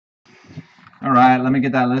All right, let me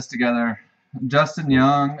get that list together. Justin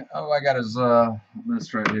Young. Oh, I got his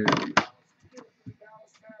list right here.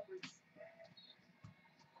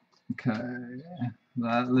 Okay,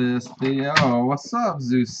 that list. Oh, what's up,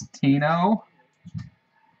 Zeustino?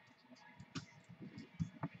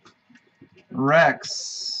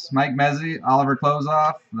 Rex, Mike Mezzi, Oliver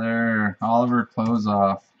Closeoff. There, Oliver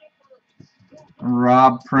Closeoff.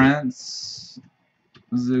 Rob Prince.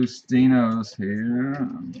 Zeustino's here.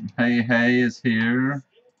 Hey is here.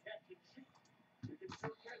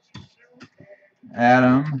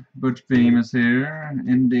 Adam, Butch Beam is here.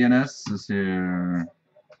 Indianess is here.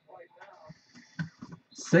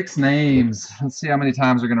 6 names. Let's see how many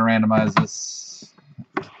times we're going to randomize this.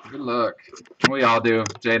 Good luck. We all do,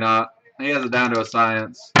 J-Knot. He has it down to a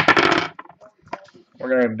science. We're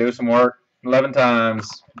going to do some work. 11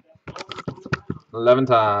 times. 11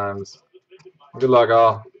 times. Good luck,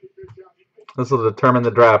 all. This will determine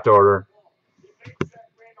the draft order.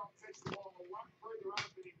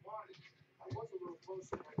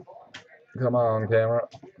 Come on, camera.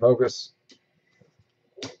 Focus.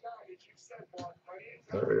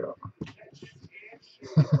 There we go.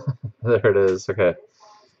 There it is. Okay.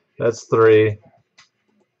 That's 3.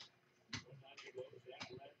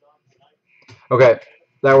 Okay.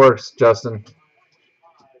 That works, Justin.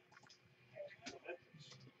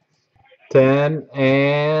 10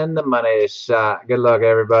 and the money shot. Good luck,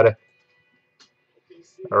 everybody.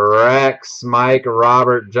 Rex, Mike,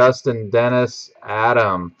 Robert, Justin, Dennis,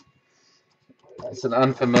 Adam. It's an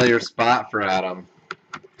unfamiliar spot for Adam.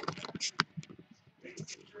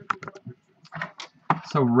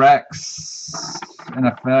 So Rex, in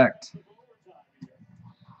effect.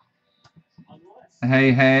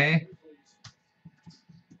 Hey.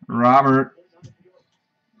 Robert.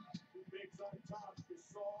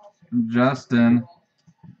 Justin.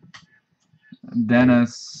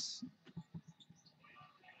 Dennis.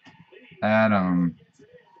 Adam.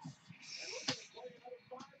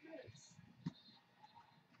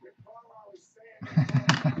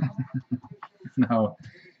 No.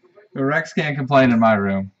 Rex can't complain in my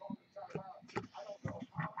room.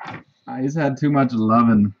 He's had too much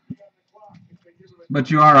loving. But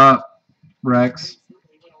you are up, Rex.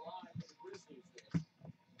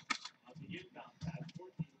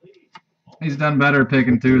 He's done better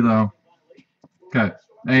picking 2, though. Okay.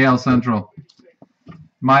 AL Central.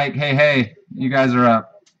 Mike, hey. You guys are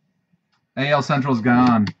up. AL Central's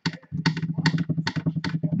gone.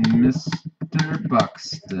 Mr.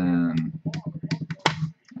 Buxton.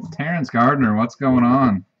 Terrence Gardner, what's going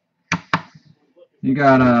on? You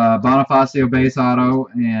got a Bonifacio base auto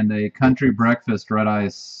and a Country Breakfast red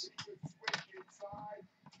ice.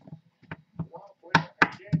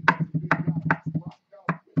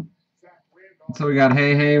 So we got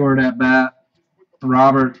Hayward at bat,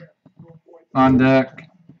 Robert on deck,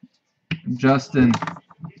 Justin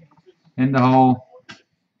in the hole.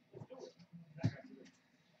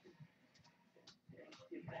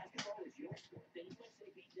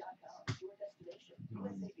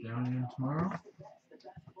 Tomorrow.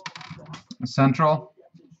 Central.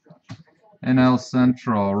 NL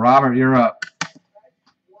Central. Robert, you're up.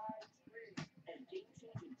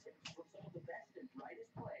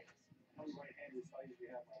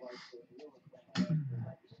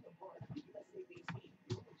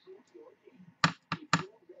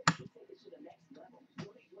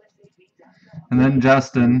 And then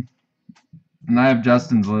Justin. And I have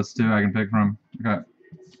Justin's list too I can pick from. Okay.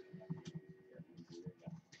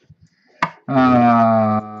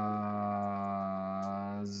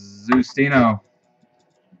 Zeustino.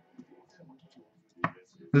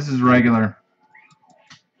 This is regular.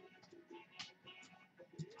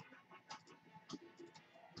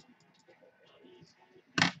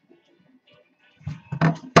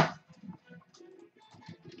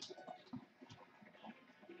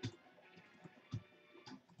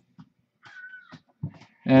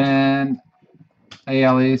 And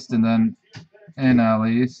AL East and then NL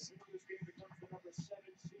East.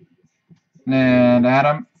 And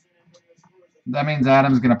Adam, that means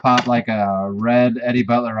Adam's going to pop like a red Eddie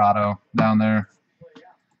Butler auto down there.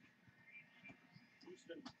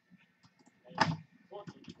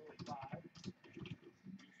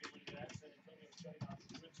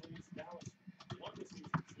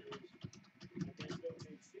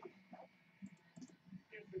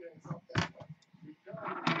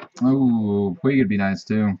 Oh, Puig would be nice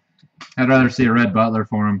too. I'd rather see a red Butler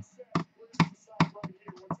for him.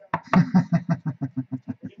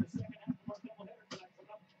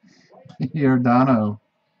 Giordano.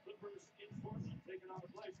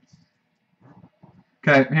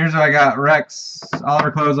 Okay, here's what I got. Rex,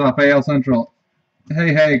 Oliver Closeoff, AL Central.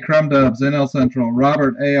 Hey, Crumb Dubs, NL Central.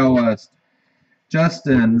 Robert, AL West.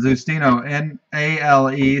 Justin, Zustino,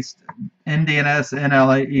 NAL East. Indian S,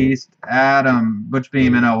 NLA East. Adam,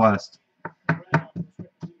 Butchbeam, NL West.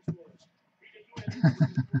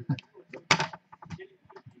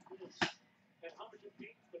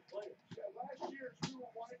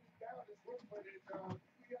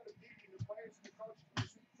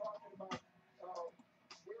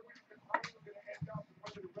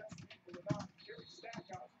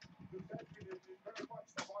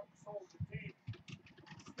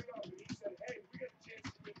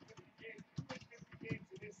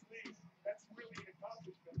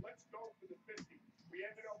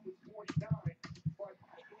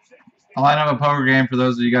 I'll line up a poker game for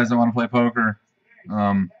those of you guys that want to play poker.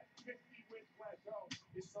 You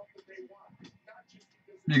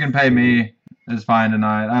can pay me. It's fine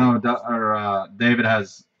tonight. I know David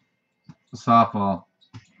has softball.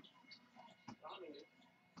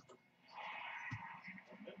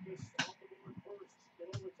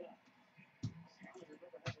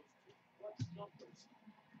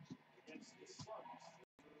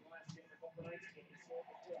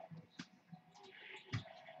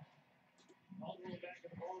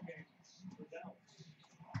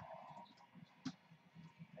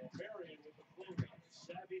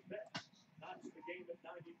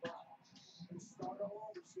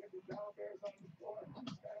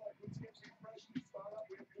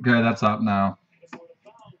 Okay, that's up now.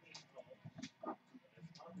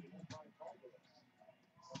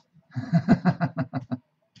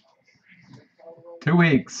 Two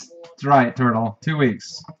weeks. That's right, Turtle. 2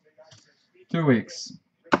 weeks. 2 weeks.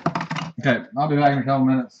 Okay, I'll be back in a couple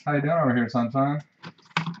minutes. How you doing over here, Sunshine?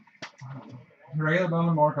 Regular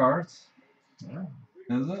Bowman, more cards? Yeah.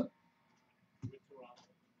 Is it?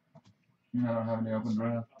 I don't have any open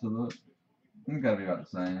draft to look. It's gotta be about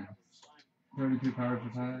the same. 32 cards per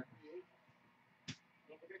pack.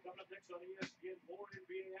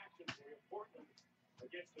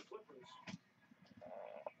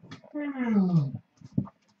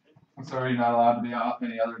 So are you not allowed to be off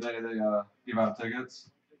any other day they give out tickets?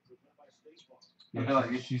 Yeah,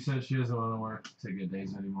 she said she doesn't want to work ticket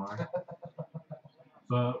days anymore.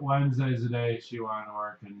 But Wednesday's the day she wanted to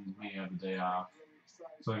work and me have the day off.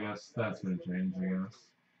 So I guess that's going to change, I guess.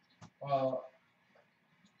 Well,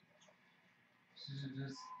 she should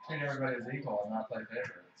just treat everybody as equal and not play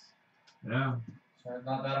favorites. Yeah. It's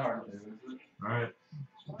not that hard to do, is it? Alright.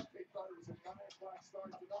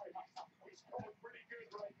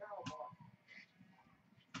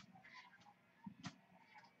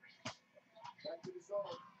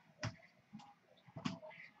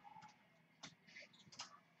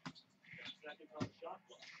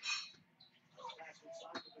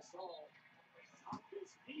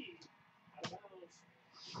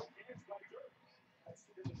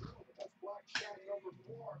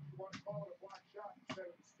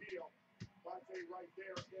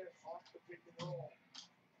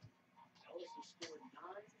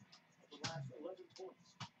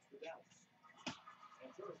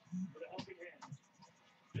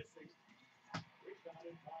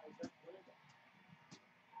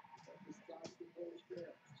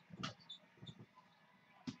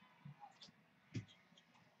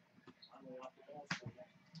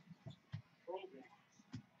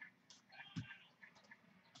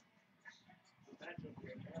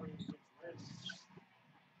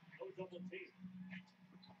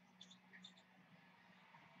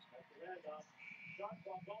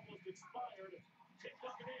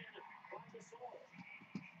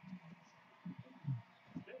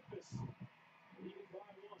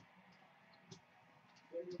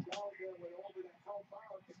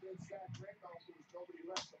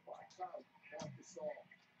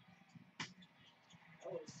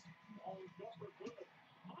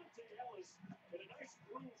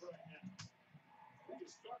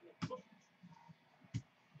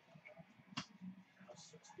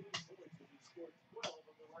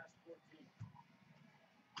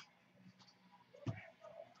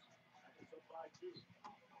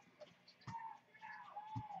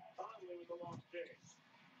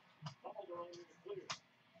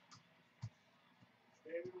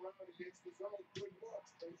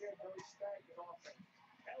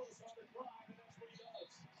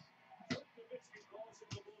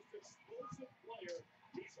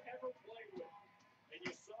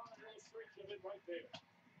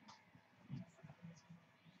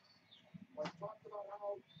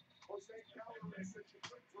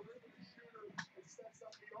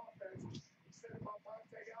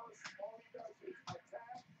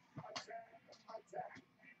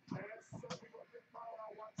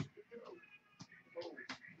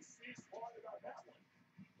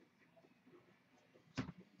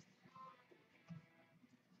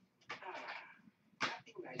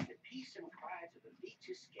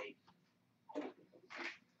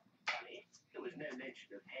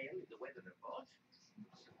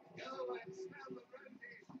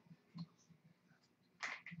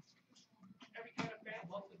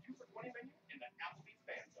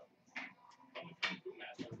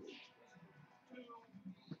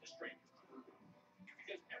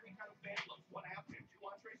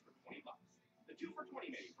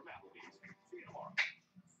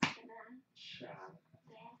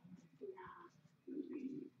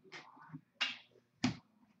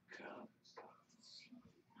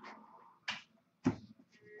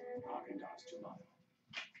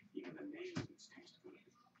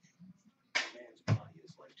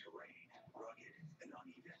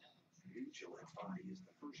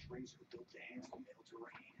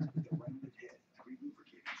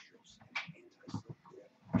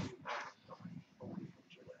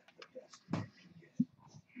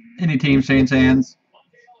 Any team change hands?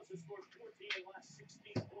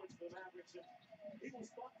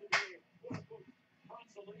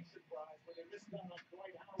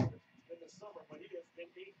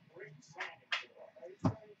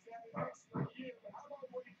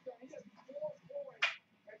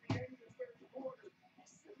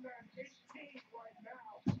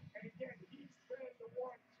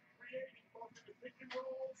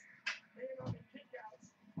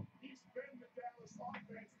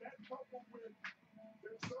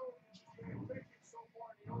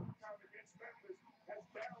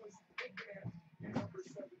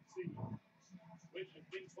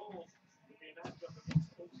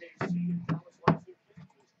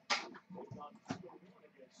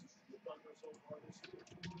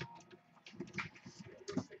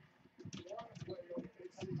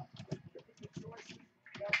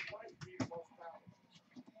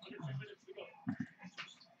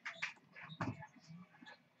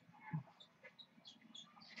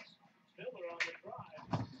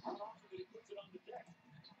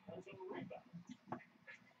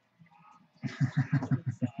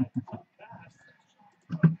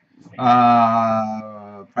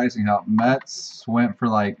 Pricing help. Mets went for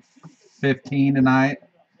like 15 tonight.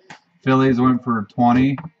 Phillies went for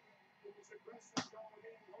 20.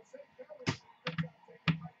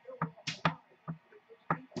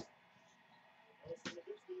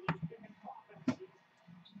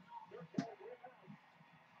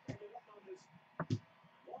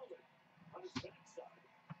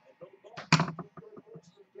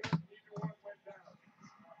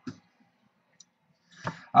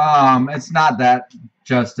 It's not that,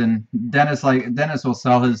 Justin. Dennis will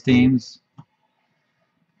sell his teams,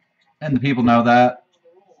 and the people know that.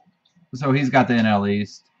 So he's got the NL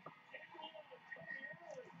East.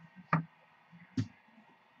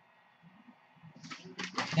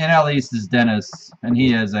 NL East is Dennis, and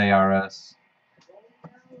he is ARS.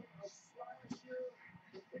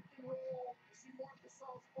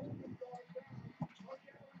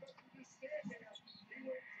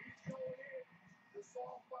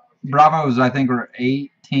 Bravos, I think, were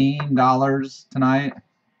 $18 tonight.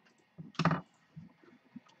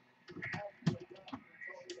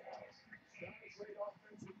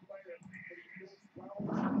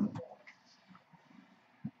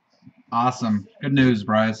 Awesome. Good news,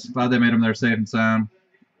 Bryce. Glad they made them there safe and sound.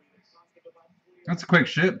 That's a quick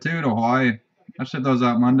ship, too, to Hawaii. I shipped those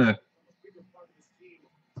out Monday.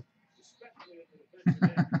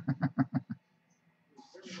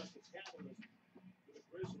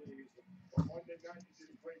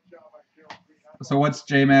 So what's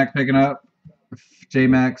J-Mac picking up?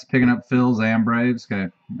 J-Mac's picking up Phils and Braves.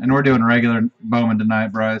 Okay. And we're doing regular Bowman tonight,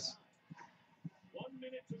 Bryce.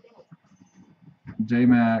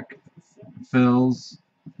 J-Mac, Phils,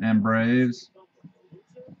 and Braves.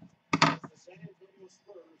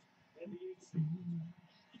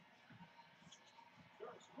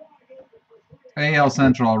 AL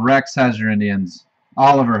Central, Rex has your Indians.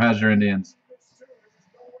 Oliver has your Indians.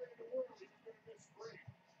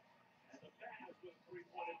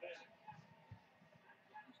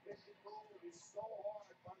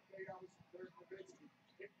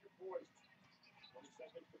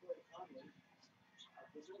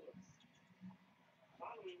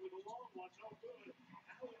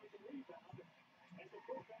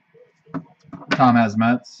 Tom has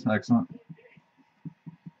Mets. Excellent.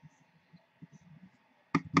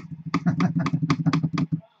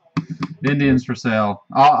 Indians for sale.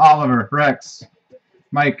 Oliver, Rex,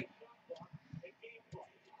 Mike.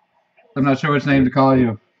 I'm not sure which name to call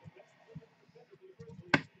you.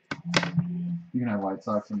 You can have White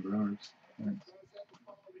Sox and Brewers. Thanks.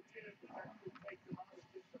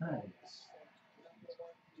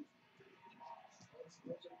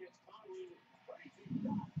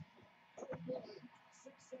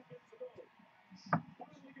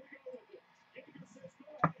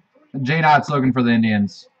 J Knot's looking for the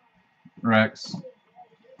Indians. Rex.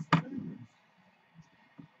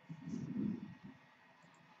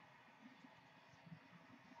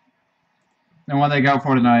 And what they go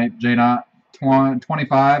for tonight, J Knot?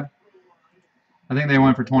 25? I think they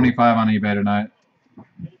went for 25 on eBay tonight.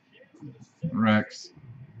 Rex.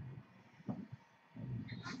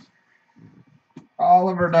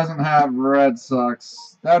 Oliver doesn't have Red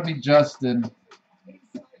Sox. That would be Justin.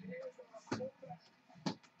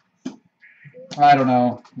 I don't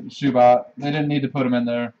know. Shubat. They didn't need to put him in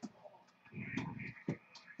there.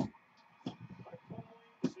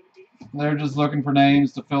 They're just looking for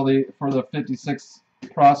names to fill for the 56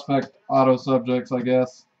 prospect auto subjects, I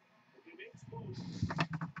guess.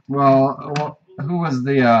 Well, who was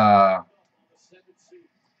the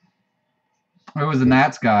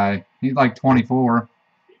Nats guy? He's like 24.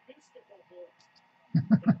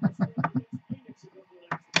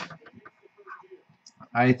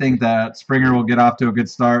 I think that Springer will get off to a good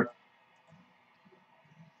start.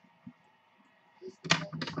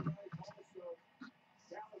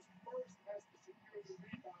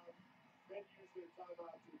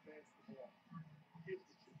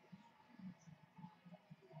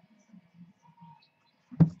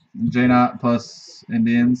 J-Knot plus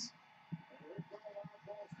Indians.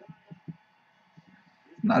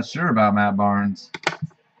 I'm not sure about Matt Barnes.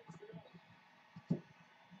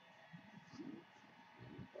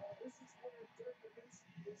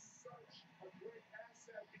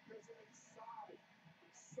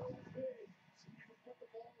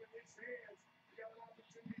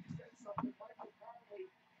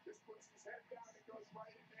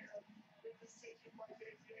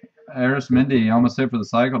 Eris Mindy almost hit for the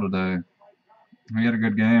cycle today. He had a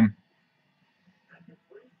good game.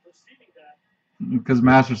 Because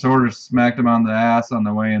Master Sorter smacked him on the ass on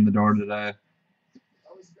the way in the door today.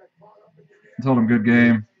 I told him good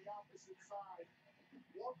game.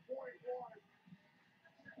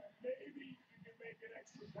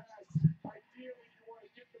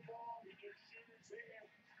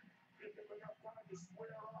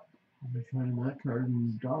 I'm finding that card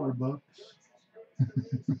in dollar books.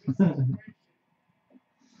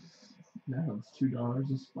 Now it's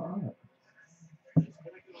 $2 a spot.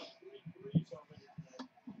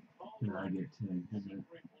 And I get 10.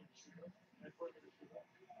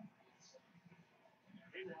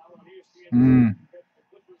 I'm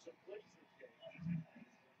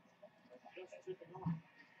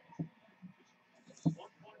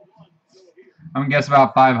gonna guess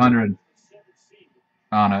about 500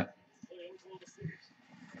 on it.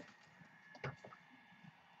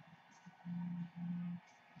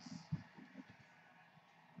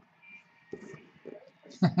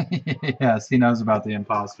 Yes, he knows about the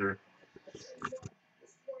imposter.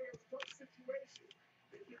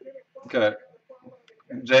 Okay.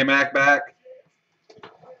 J-Mac back.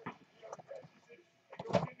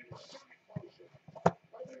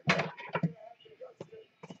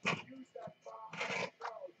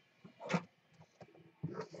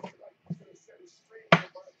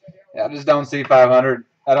 Yeah, I just don't see 500.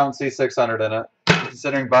 I don't see 600 in it.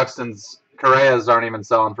 Considering Buxton's Correas aren't even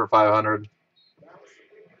selling for 500.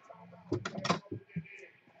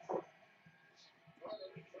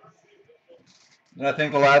 And I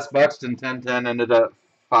think the last Buxton 10-10 ended at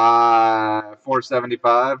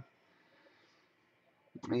 475.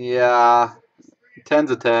 Yeah,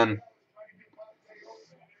 10's a 10.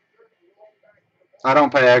 I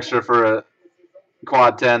don't pay extra for a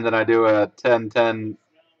quad 10 than I do a 10-10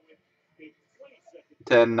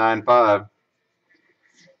 10-9-5.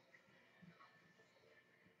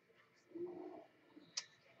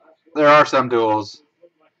 There are some duels.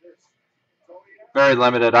 Very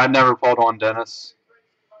limited. I've never pulled one, Dennis.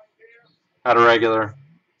 At a regular.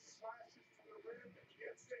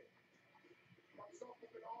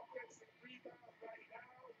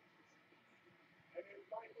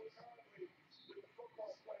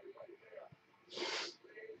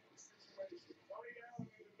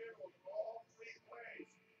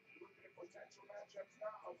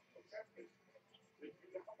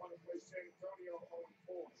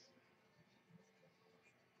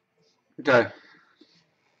 Okay.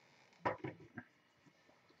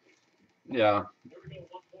 Yeah.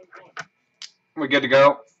 We good to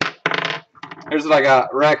go? Here's what I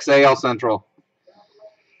got. Rex, AL Central.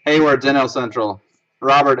 Hayward's NL Central.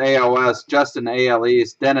 Robert, AL West. Justin, AL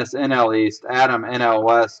East. Dennis, NL East. Adam, NL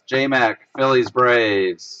West. J-Mac, Phillies,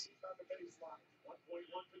 Braves.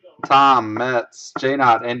 Tom, Mets.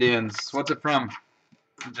 J-Knot, Indians. What's it from?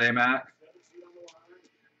 J-Mac.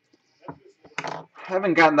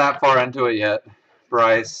 Haven't gotten that far into it yet,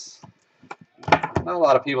 Bryce. Not a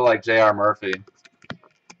lot of people like J.R. Murphy.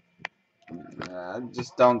 I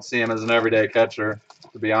just don't see him as an everyday catcher,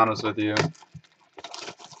 to be honest with you.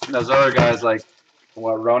 And those other guys like,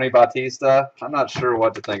 what, Rony Batista? I'm not sure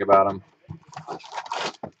what to think about him.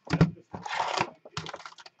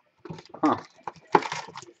 Huh.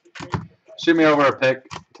 Shoot me over a pick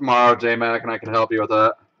tomorrow, J-Mac, and I can help you with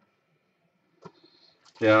that.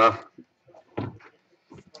 Yeah.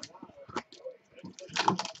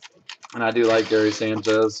 And I do like Gary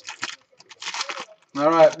Sanchez. All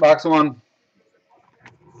right, box one.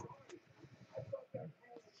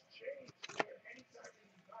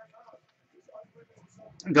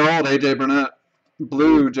 Gold, AJ Burnett.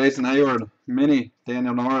 Blue, Jason Hayward. Mini,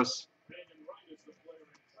 Daniel Norris.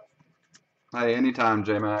 Hey, anytime,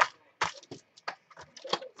 J-Mac.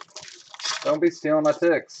 Don't be stealing my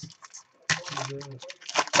ticks.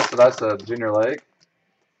 That's what I said, Junior Lake.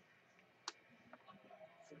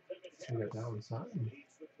 You got that one signed.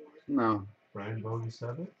 No. Brian Bowman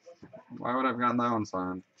 7. Why would I have gotten that one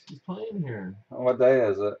signed? He's playing here. What day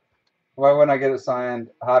is it? Why wouldn't I get it signed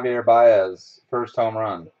Javier Baez, first home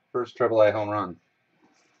run, first AAA home run?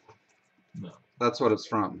 No. That's what it's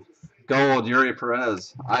from. Gold, Yuri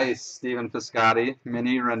Perez. Ice, Steven Piscotty.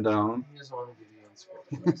 Mini, Rendon. He doesn't want to give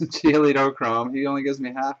you unscripted. Giolito Chrome. He only gives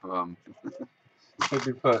me half of them. What'd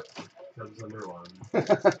you put? Comes under one.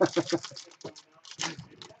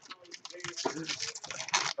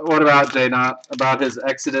 What about J-Knot? About his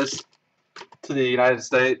exodus to the United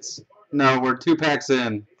States? No, we're 2 packs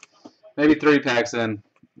in. Maybe 3 packs in,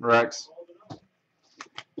 Rex.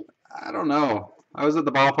 I don't know. I was at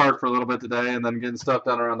the ballpark for a little bit today and then getting stuff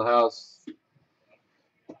done around the house.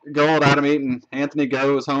 Gold, Adam Eaton. Anthony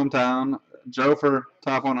Go's hometown. Joe for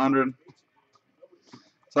top 100.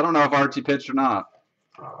 So I don't know if Archie pitched or not.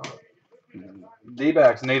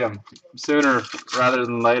 D-backs need him sooner rather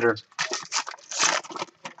than later.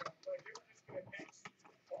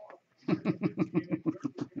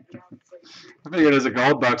 I figured there's a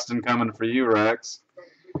gold Buxton coming for you, Rex.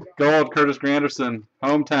 Gold, Curtis Granderson.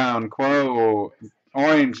 Hometown, Quo.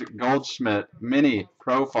 Orange, Goldschmidt. Mini,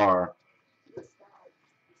 Profar.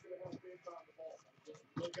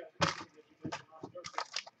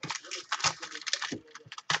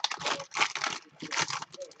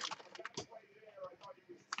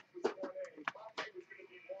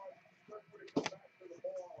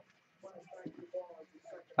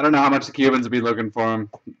 I don't know how much the Cubans would be looking for him.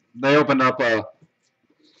 They opened up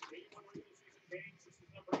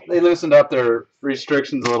they loosened up their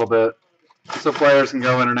restrictions a little bit, so players can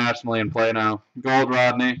go internationally and play now. Gold,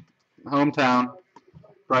 Rodney. Hometown,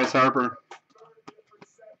 Bryce Harper.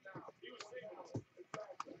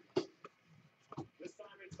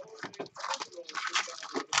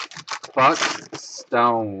 Buck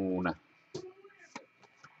Stone.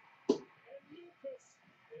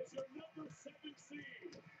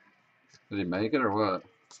 Did he make it or what?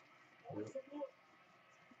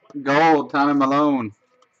 Gold, Tommy Malone.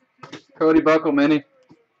 Cody Buckle, Mini.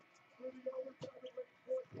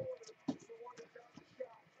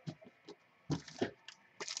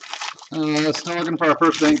 Still looking for our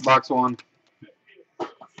first ink, box one.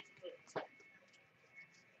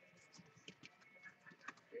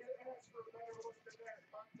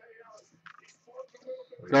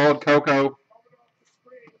 Gold, Coco.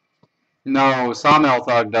 No, Sawmill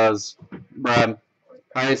Thug does, Brad.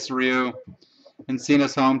 Ice, Ryu.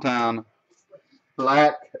 Encina's hometown.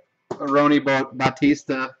 Black, Rony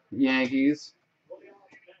Batista, Yankees.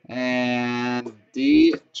 And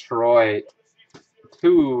Detroit.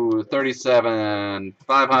 237,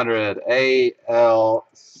 500, AL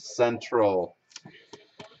Central.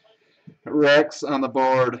 Rex on the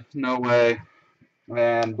board, no way.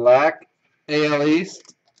 And Black, AL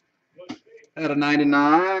East at a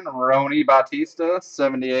 99. Rony Batista,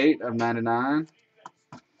 78 of 99.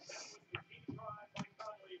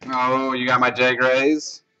 Oh, you got my J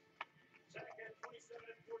Grays.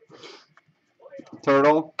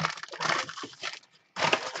 Turtle.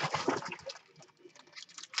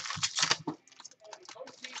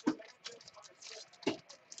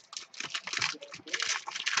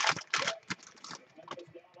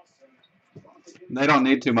 They don't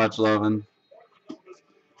need too much loving,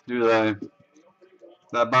 do they?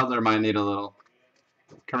 That Butler might need a little.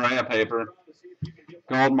 Correa paper.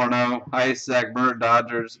 Gold Morneau. Ice Zach Bird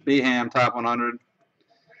Dodgers. Beham top 100.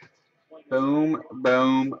 Boom,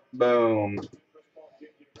 boom, boom.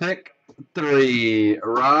 Pick 3.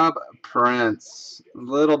 Rob Prince.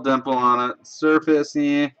 Little dimple on it. Surface,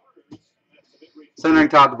 yeah. Centering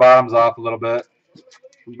top to bottom's off a little bit.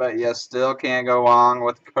 But you still can't go wrong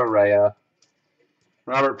with Correa.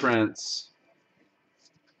 Robert Prince.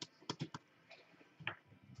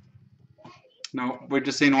 Nope, we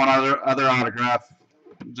just seen one other autograph.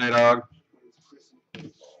 J Dog.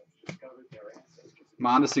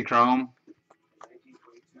 Mondesi Chrome.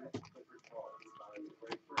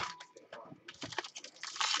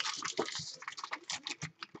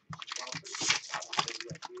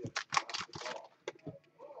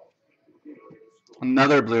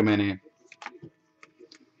 Another blue mini.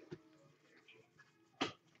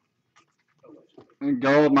 And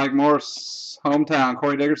gold, Mike Morse. Hometown,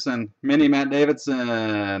 Corey Dickerson. Mini, Matt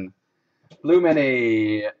Davidson. Blue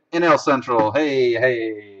mini, NL Central. Hey,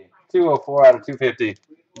 hey. 204 out of 250.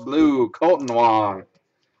 Blue, Colton Wong.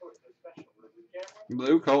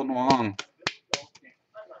 Blue, Colton Wong.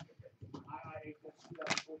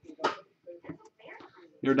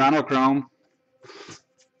 Your Donald Chrome.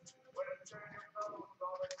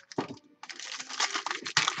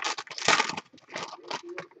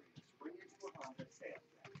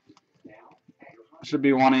 Should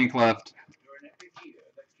be one ink left.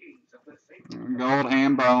 Gold,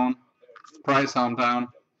 Ham Bone. Price, Hometown.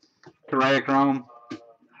 Correa Chrome.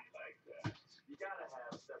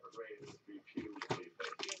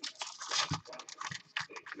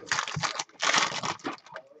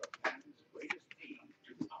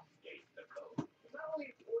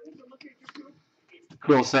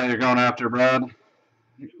 Cool set you're going after, Brad.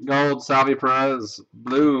 Gold, Salvi Perez.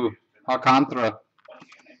 Blue, Alcantara.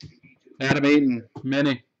 Adam Eaton,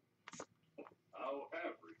 mini.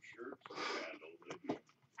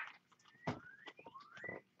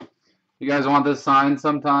 You guys want this signed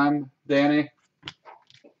sometime, Danny?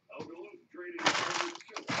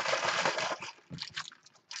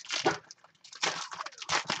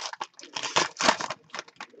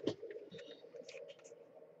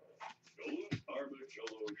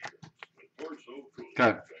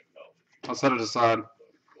 Okay. I'll set it aside.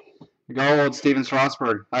 Gold, Steven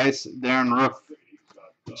Strasburg. Ice, Darren Roof.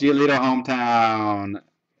 Giolito, Hometown.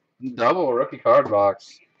 Double rookie card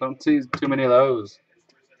box. Don't see too many of those.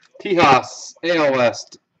 Tejas, AL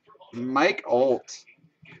West. Mike Olt.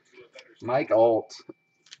 Mike Olt.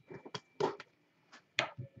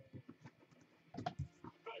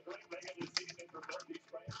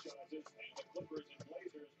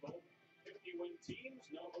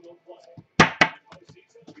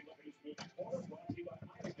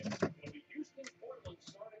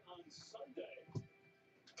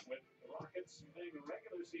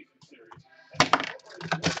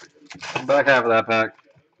 Back half of that pack.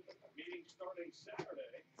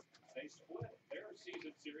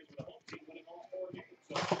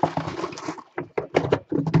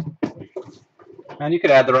 Man, you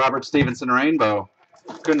could add the Robert Stevenson rainbow,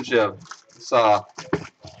 couldn't you? Saw.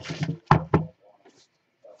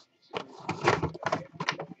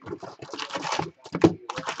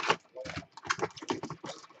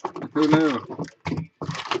 Who knew?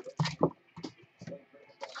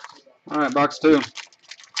 All right, box 2.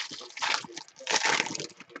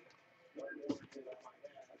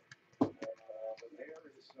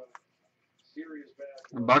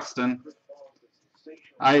 Buxton.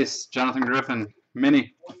 Ice, Jonathan Griffin.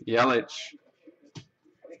 Mini, Yelich.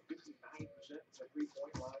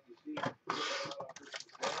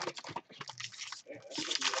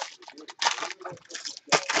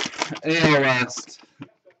 AL West.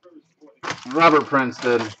 Robert Prince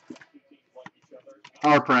did.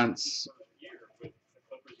 Our Prince.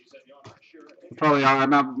 Probably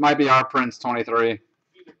might be our Prince 23.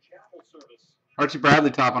 Archie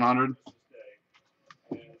Bradley top 100.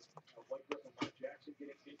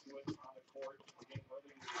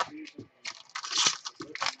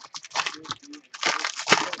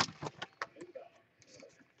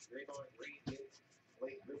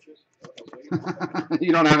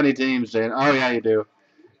 You don't have any teams, Jane. Oh, yeah, you do.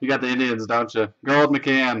 You got the Indians, don't you? Gold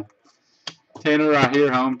McCann. Tanner Rahir,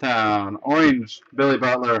 Hometown. Orange, Billy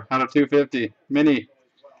Butler, out of 250. Mini,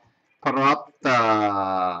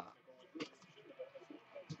 Parata.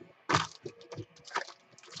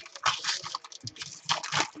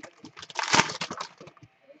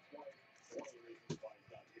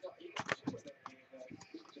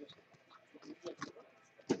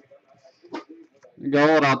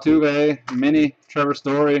 Gold, Altuve. Mini, Trevor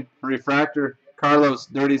Story. Refractor, Carlos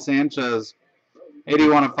Dirty Sanchez.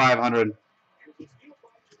 81 of 500.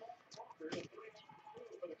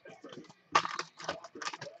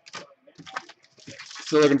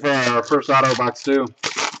 Still looking for our first auto, box 2.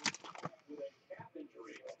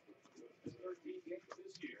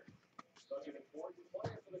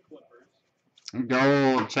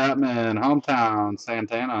 Gold, Chapman, Hometown,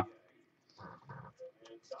 Santana.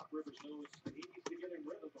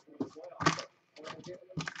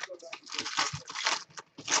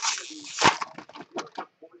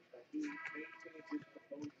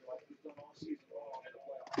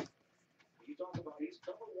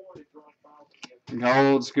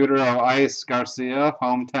 Gold Scooter Ice Garcia,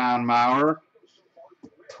 hometown Mauer.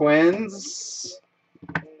 Twins.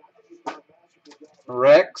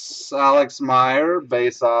 Rex Alex Meyer,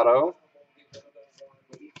 base auto.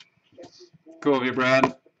 Cool of you,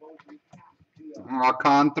 Brad.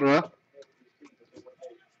 Alcantara.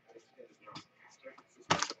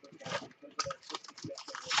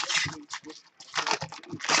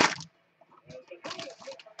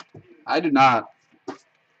 I do not.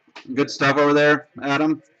 Good stuff over there,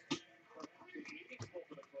 Adam.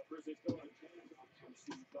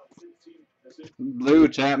 Blue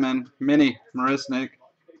Chapman, Mini Marisnik.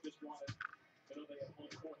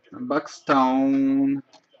 Buckstone.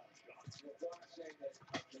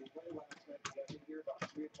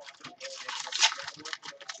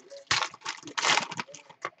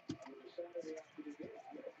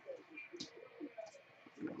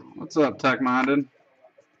 What's up, Tech Minded?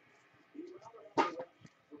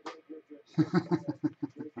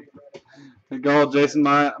 The gold, Jason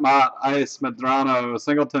Mott, Ice, Medrano,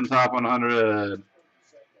 Singleton, top 100.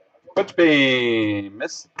 Butch Beam,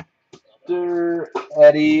 Mr.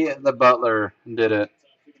 Eddie the Butler did it.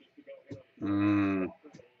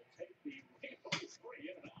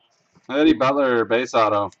 Eddie Butler, base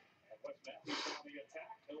auto.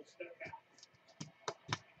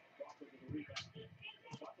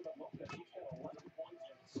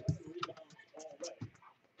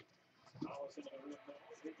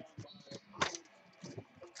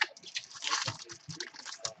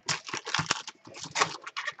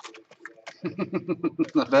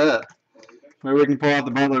 I bet. Maybe we can pull out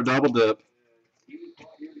the Butler double dip.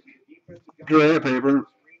 Gray paper.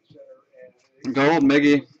 Gold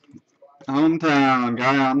Miggy. Hometown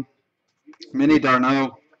Guyon. Mini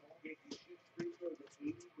Darno.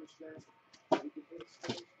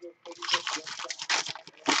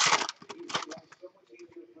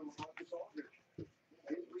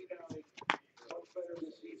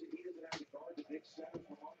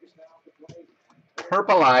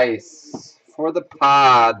 Purple Ice for the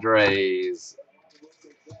Padres.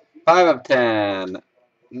 5 of 10.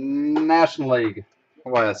 National League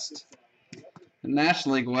West.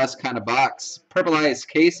 National League West kind of box. Purple Ice,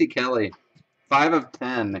 Casey Kelly. 5 of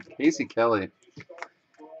 10. Casey Kelly.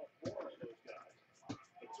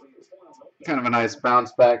 Kind of a nice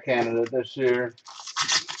bounce back candidate this year.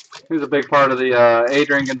 He was a big part of the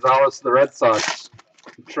Adrian Gonzalez to the Red Sox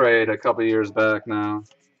trade a couple years back now.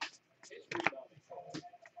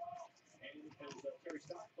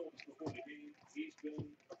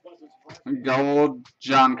 Gold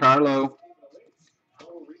Giancarlo.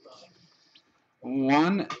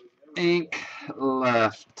 1 ink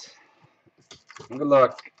left. Good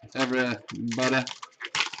luck, everybody.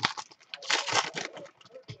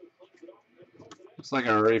 Looks like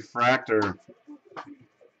a refractor.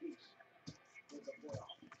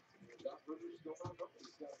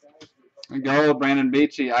 Gold Brandon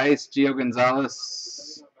Beachy, Ice Gio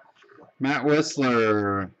Gonzalez, Matt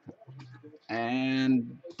Whistler,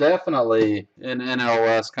 and definitely an NL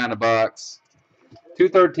West kind of box.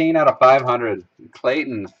 213 out of 500.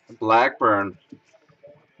 Clayton Blackburn.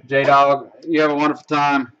 J-Dog, you have a wonderful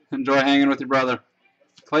time. Enjoy hanging with your brother.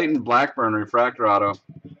 Clayton Blackburn, refractor auto.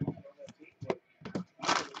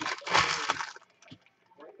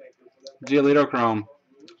 Giolito Chrome.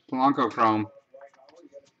 Polanco Chrome.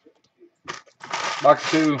 Box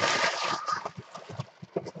 2.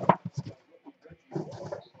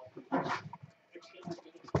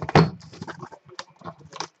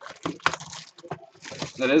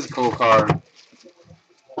 That is a cool card.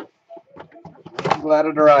 I'm glad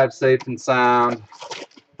it arrived safe and sound.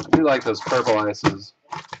 I do like those purple ices.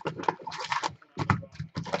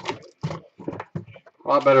 A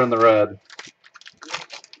lot better than the red.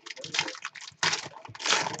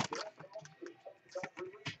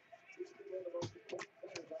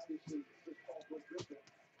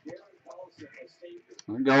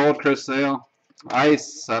 Gold Chris Sale.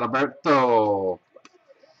 Ice Adalberto.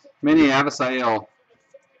 Mini Avisail.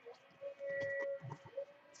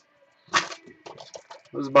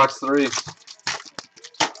 This is box 3.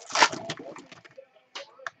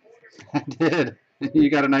 I did. You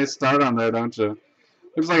got a nice start on there, don't you?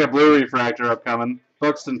 Looks like a blue refractor upcoming.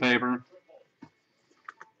 Buxton paper.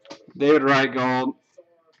 David Wright gold.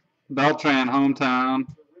 Beltran hometown.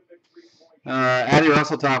 Addy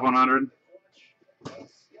Russell top 100.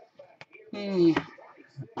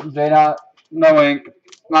 J-Dot, no ink.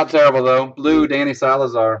 Not terrible though. Blue Danny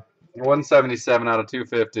Salazar. 177 out of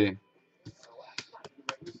 250.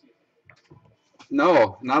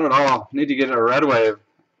 No, not at all. Need to get a red wave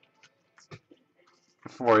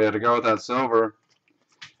for you to go with that silver.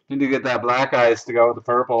 Need to get that black ice to go with the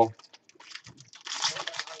purple.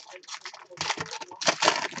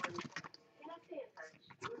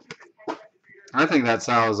 I think that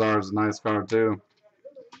Salazar is a nice card too.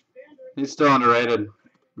 He's still underrated.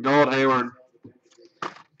 Gold Hayward.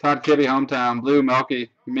 Todd Kibbe, hometown. Blue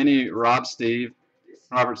Melky. Mini Robert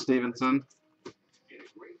Stevenson.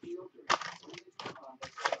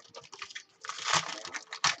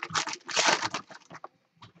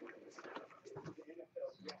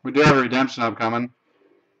 We do have a redemption upcoming.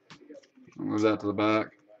 I'll move that to the back.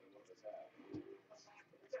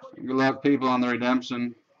 Good luck, people, on the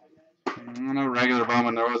redemption. No regular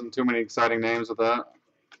Bowman. There wasn't too many exciting names with that.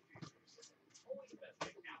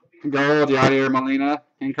 Gold, Yadier Molina.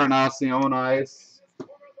 Encarnacion Ice.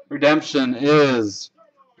 Redemption is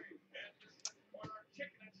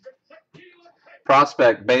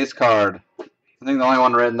Prospect base card. I think the only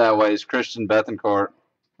one written that way is Christian Bethencourt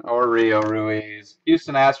or Rio Ruiz.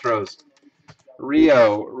 Houston Astros.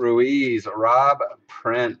 Rio Ruiz. Rob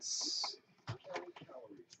Prince.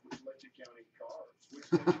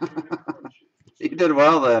 He did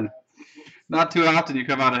well then. Not too often you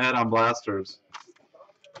come out ahead on blasters.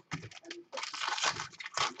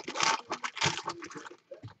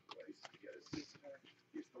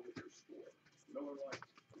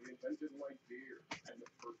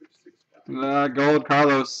 Gold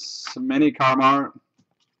Carlos Mini Carmart.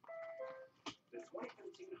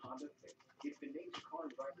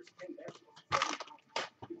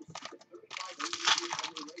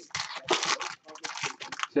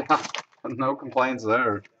 Yeah, no complaints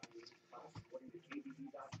there.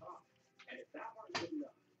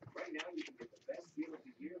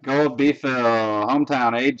 Gold Beefill,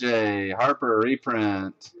 hometown AJ Harper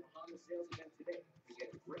reprint.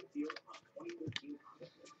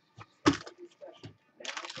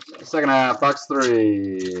 Second half, box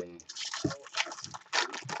 3.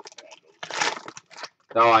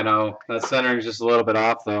 Oh, I know. That centering's just a little bit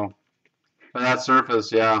off, though. But that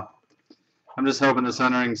surface, yeah. I'm just hoping the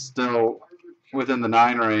centering's still within the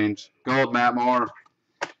 9 range. Gold Matt Moore.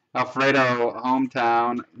 Alfredo,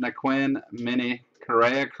 hometown. Naquin Mini.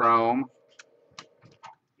 Correa Chrome.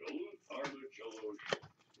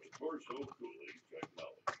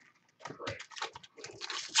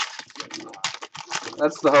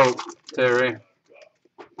 That's the hope, Terry.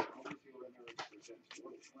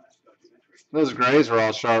 Those grays were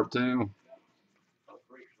all sharp, too.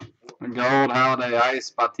 Gold Holiday Ice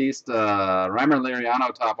Batista. Reimer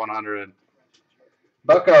Liriano top 100.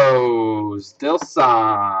 Buccos.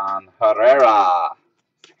 Dilson Herrera.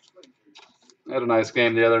 They had a nice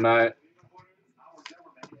game the other night.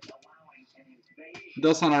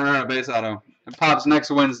 Dilson Herrera base auto. It pops next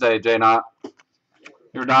Wednesday, J-Knot.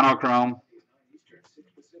 Your Dono Chrome.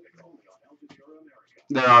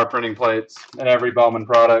 There are printing plates in every Bowman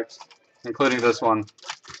product, including this one.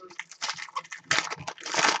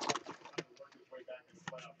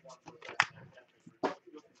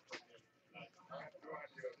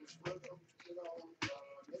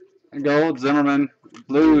 Gold Zimmerman,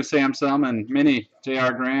 blue Sam Selman, mini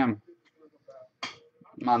J.R. Graham,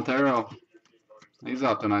 Montero. He's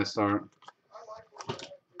off to a nice start.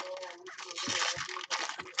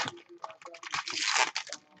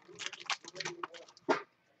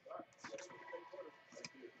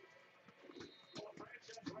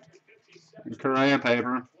 Correa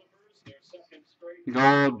paper.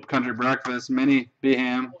 Gold Country Breakfast, mini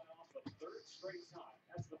Beham.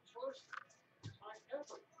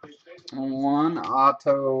 One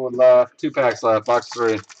auto left, 2 packs left, box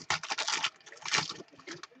 3.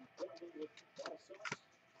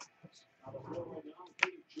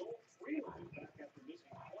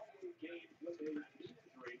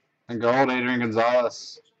 And gold, Adrian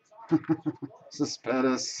Gonzalez.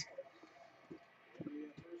 Suspettus.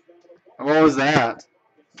 What was that?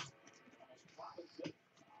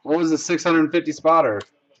 What was the 650 spotter?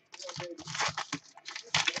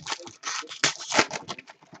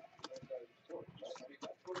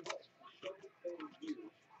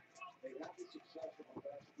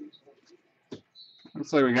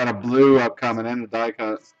 Looks like we got a blue upcoming in the die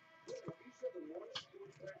cut.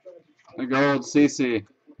 The gold CC.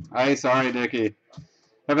 Ice Ari Dickey.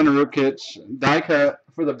 Evan Rukic. Die cut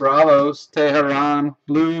for the Bravos. Teheran.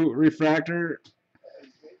 Blue refractor.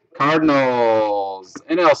 Cardinals.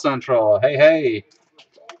 NL Central. Hey, hey.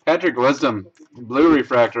 Patrick Wisdom. Blue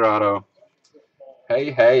refractor auto. Hey,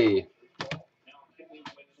 hey.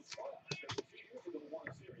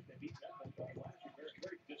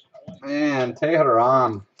 And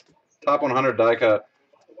Teheran. Top 100 die cut.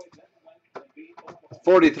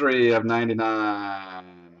 43 of 99.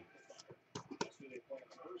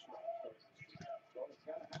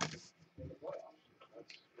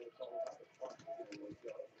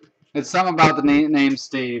 It's something about the name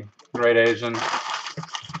Steve. Great Asian.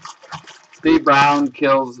 Steve Brown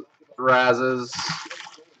kills Razes.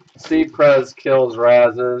 Steve Prez kills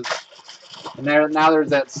Razes. And now there's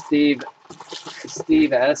that Steve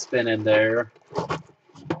Espin in there.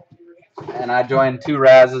 And I joined 2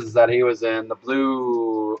 Razes that he was in. The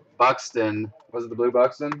Blue Buxton. Was it the Blue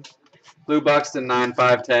Buxton? Blue Buxton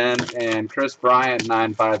 9.510 and Chris Bryant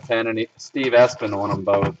 9.510 and Steve Espin won them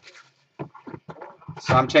both.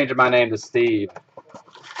 So I'm changing my name to Steve.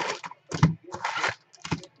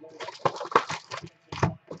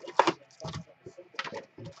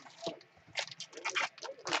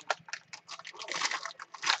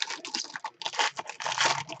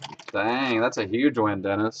 Dang, that's a huge win,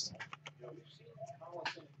 Dennis.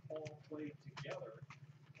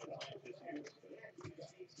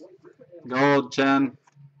 Gold, Chen,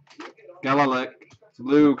 Galilick,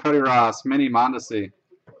 Blue, Cody Ross, Mini, Mondesi.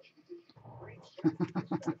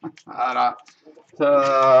 I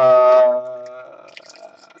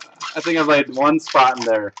think I've laid 1 spot in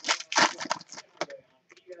there.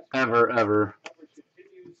 Ever.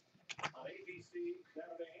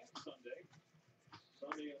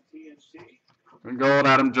 Gold,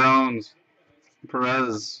 Adam Jones,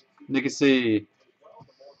 Perez, Nicky C,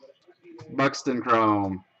 Buxton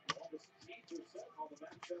Chrome.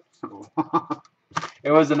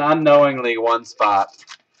 It was an unknowingly 1 spot.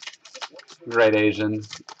 Great Asian.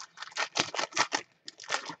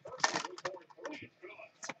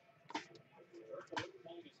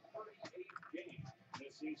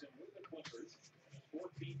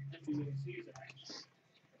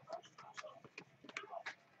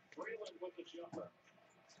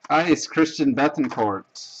 Ice, Christian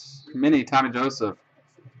Betancourt. Mini, Tommy Joseph.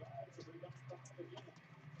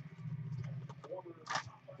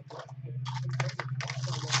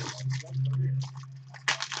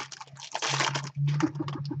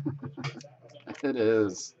 It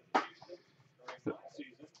is. I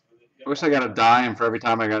wish I got a dime for every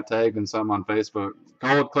time I got tagged in something on Facebook.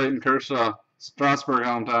 Gold, Clayton Kershaw, Strasburg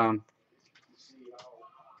hometown.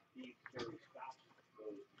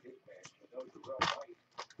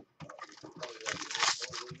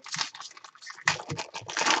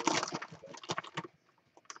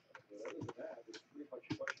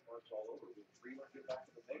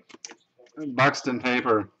 Buxton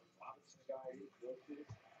paper.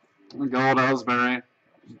 Gold Ellsbury.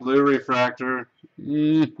 Blue refractor.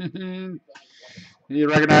 You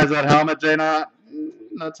recognize that helmet, J-Knot?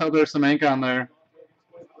 Let's hope there's some ink on there.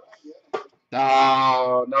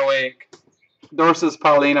 Oh, no ink. Dorsis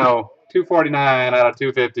Paulino. 249 out of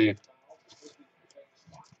 250.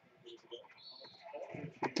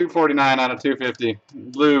 249 out of 250.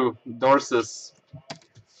 Blue, Dorsis.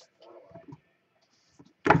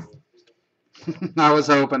 I was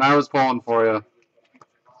hoping. I was pulling for you.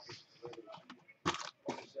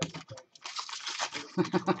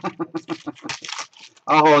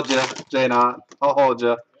 I'll hold you, J-Knot. I'll hold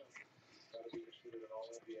you.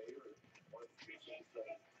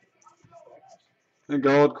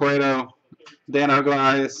 Gold, Cueto. Dan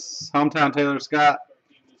Oglice. Hometown Taylor Scott.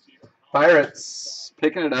 Pirates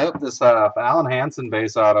picking it up this half. Alan Hansen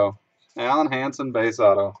base auto. Alan Hansen base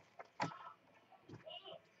auto.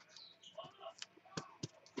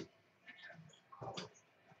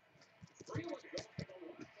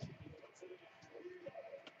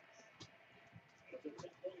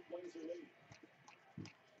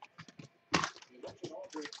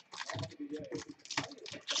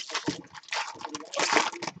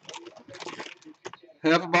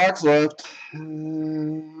 Half a box left.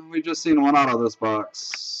 We just seen 1 out of this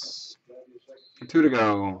box. 2 to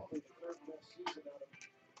go.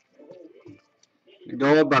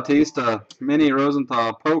 Gold Batista, Mini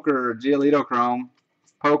Rosenthal, Poker, Giolito Chrome,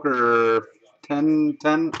 Poker 10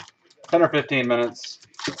 or 15 minutes.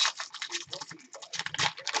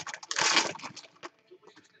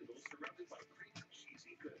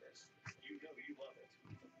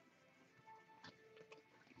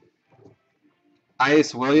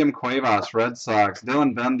 Ice, William Cuevas, Red Sox,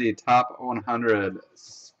 Dylan Bundy, top 100,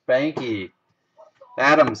 Spanky,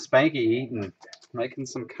 Adam Spanky Eaton, making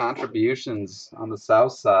some contributions on the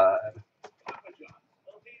south side.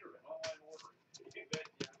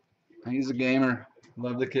 He's a gamer.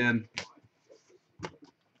 Love the kid.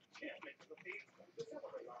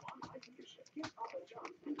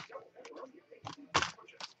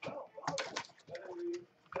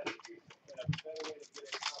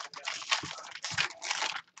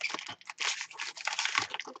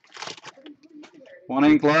 One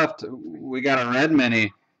ink left. We got a red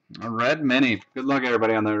mini. A red mini. Good luck,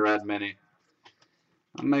 everybody, on the red mini.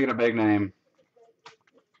 I'm making a big name.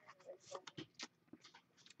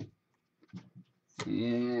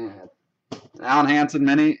 Yeah. Alan Hansen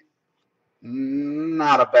mini.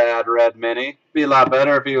 Not a bad red mini. Be a lot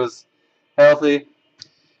better if he was healthy.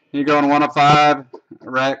 You going 1 of 5.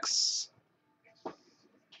 Rex.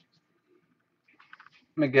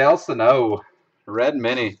 Miguel Sano. Red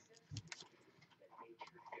mini.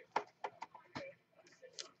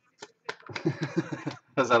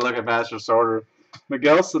 As I look at Master Sorter.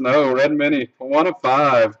 Miguel Sano, red mini. 1 of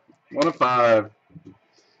 5. 1 of 5.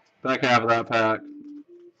 Back half of that pack.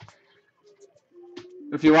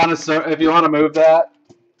 If you want to move that,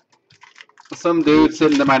 some dude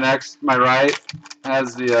sitting to my right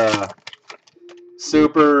has the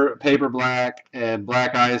super paper black and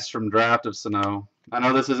black ice from draft of Sano. I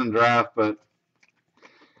know this isn't draft, but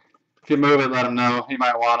if you move it, let him know. He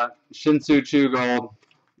might want it. Shinsu Chu gold.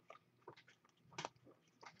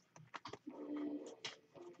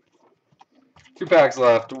 Two packs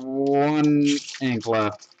left. 1 ink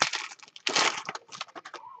left.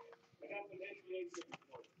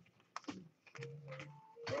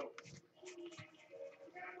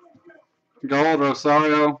 Gold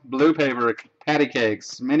Rosario, blue paper, patty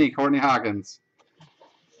cakes, mini Courtney Hawkins.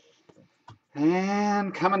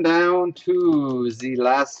 And coming down to the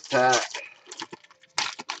last pack.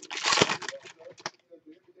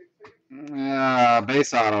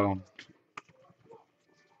 Base auto.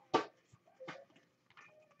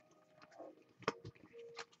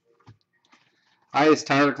 Ice,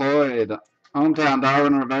 Tyler Cloyd. Hometown,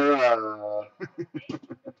 Darwin Rivera.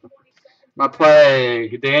 My play,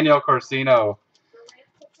 Daniel Corsino.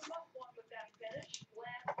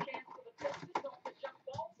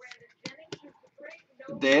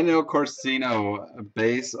 Daniel Corsino,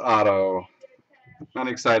 base auto. Not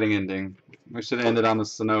an exciting ending. We should have ended on the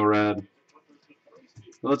Sano red.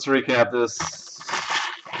 Let's recap this.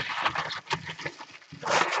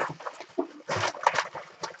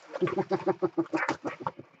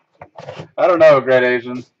 I don't know, Great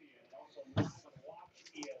Asian.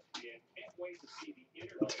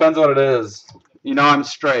 It depends what it is. You know I'm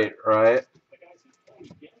straight, right?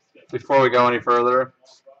 Before we go any further.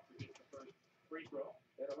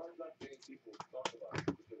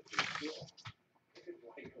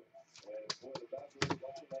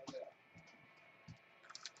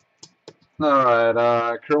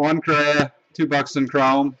 Alright, 1 Correa, 2 Buxton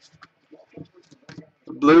Chrome.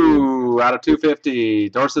 Blue out of 250,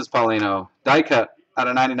 Dorsis Paulino. Die cut out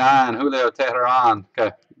of 99, Julio Teheran.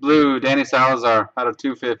 Okay. Blue, Danny Salazar out of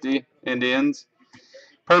 250, Indians.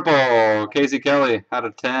 Purple, Casey Kelly out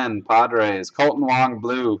of 10, Padres. Colton Wong,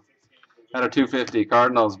 blue out of 250,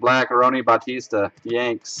 Cardinals. Black, Rony Batista,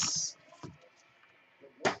 Yanks.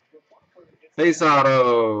 Base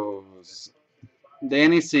autos.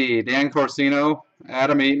 Danny C, Dan Corsino,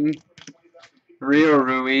 Adam Eaton. Rio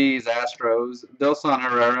Ruiz, Astros. Dilson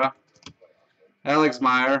Herrera. Alex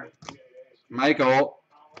Meyer. Mike Olt.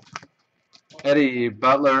 Eddie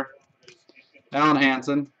Butler. Alan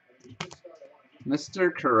Hansen.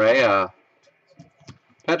 Mr. Correa.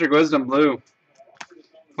 Patrick Wisdom, blue.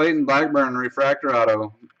 Clayton Blackburn, refractor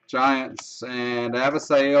auto. Giants. And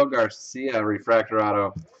Avisail Garcia, refractor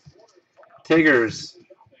auto. Tigers.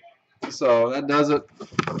 So that does it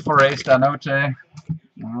for Esta Noche.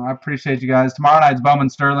 I appreciate you guys. Tomorrow night's Bowman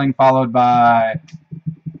Sterling, followed by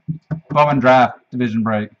Bowman Draft Division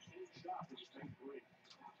Break.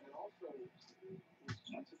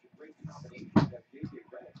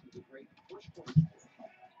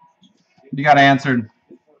 You got answered.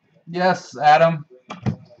 Yes, Adam.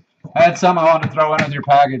 I had something I wanted to throw in with your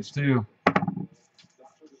package, too.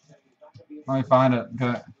 Let me find it.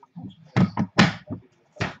 Okay.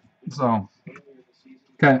 So,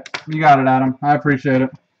 okay. You got it, Adam. I appreciate it.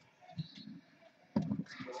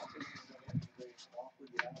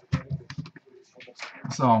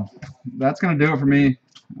 So, that's going to do it for me.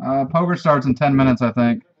 Poker starts in 10 minutes, I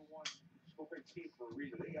think.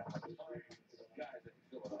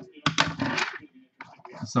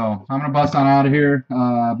 So, I'm going to bust on out of here.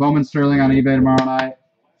 Bowman Sterling on eBay tomorrow night.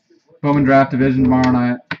 Bowman Draft Division tomorrow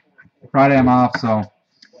night. Friday I'm off, so.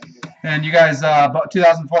 And you guys,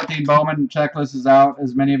 2014 Bowman checklist is out,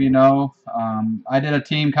 as many of you know. I did a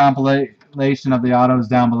team compilation of the autos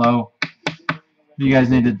down below. You guys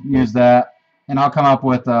need to use that. And I'll come up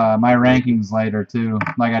with my rankings later, too,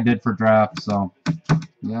 like I did for draft. So,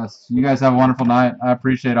 yes, you guys have a wonderful night. I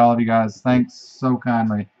appreciate all of you guys. Thanks so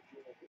kindly.